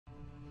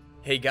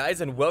Hey guys,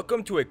 and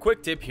welcome to a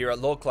quick tip here at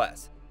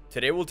LolClass.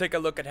 Today we'll take a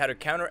look at how to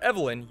counter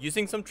Evelynn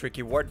using some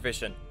tricky ward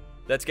vision.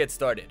 Let's get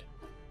started.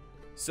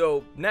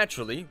 So,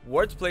 naturally,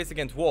 wards placed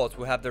against walls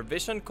will have their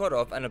vision cut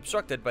off and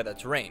obstructed by the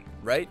terrain,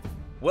 right?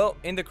 Well,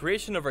 in the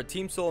creation of our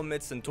Team Soul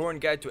Mid Centauran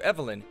guide to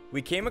Evelynn,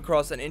 we came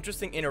across an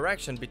interesting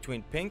interaction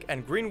between pink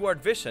and green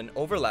ward vision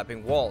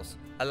overlapping walls,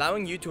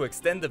 allowing you to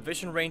extend the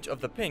vision range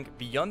of the pink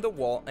beyond the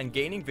wall and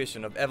gaining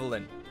vision of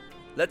Evelynn.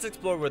 Let's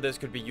explore where this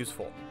could be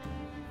useful.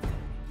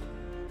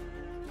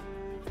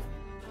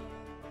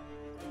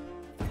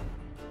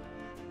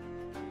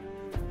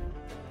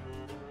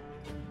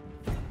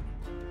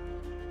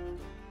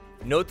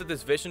 Note that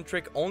this vision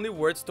trick only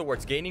works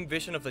towards gaining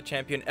vision of the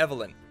champion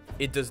Evelynn.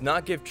 It does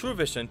not give true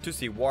vision to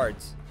see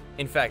wards.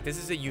 In fact, this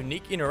is a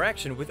unique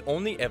interaction with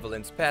only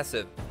Evelynn's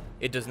passive.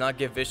 It does not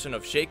give vision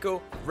of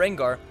Shaco,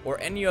 Rengar, or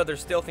any other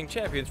stealthing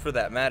champions for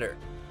that matter.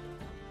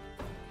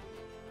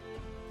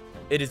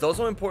 It is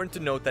also important to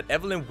note that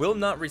Evelynn will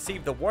not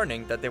receive the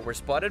warning that they were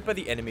spotted by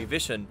the enemy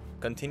vision,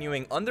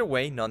 continuing on their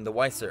way none the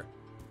wiser.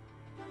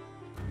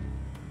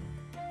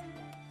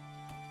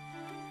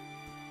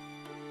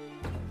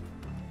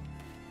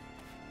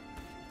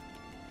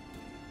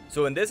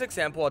 So in this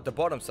example at the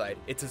bottom side,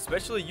 it's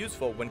especially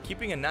useful when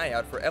keeping an eye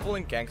out for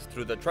Evelynn ganks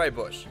through the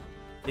tri-bush.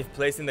 If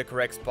placed in the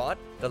correct spot,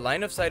 the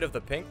line of sight of the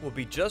pink will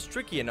be just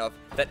tricky enough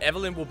that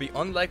Evelynn will be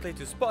unlikely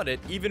to spot it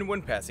even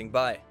when passing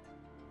by.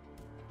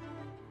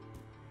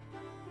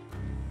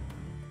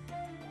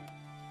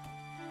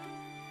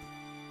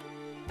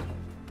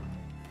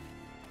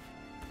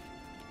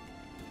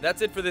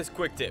 That's it for this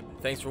quick tip.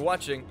 Thanks for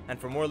watching, and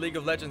for more League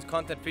of Legends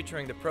content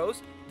featuring the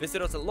pros,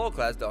 visit us at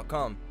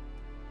LolClass.com.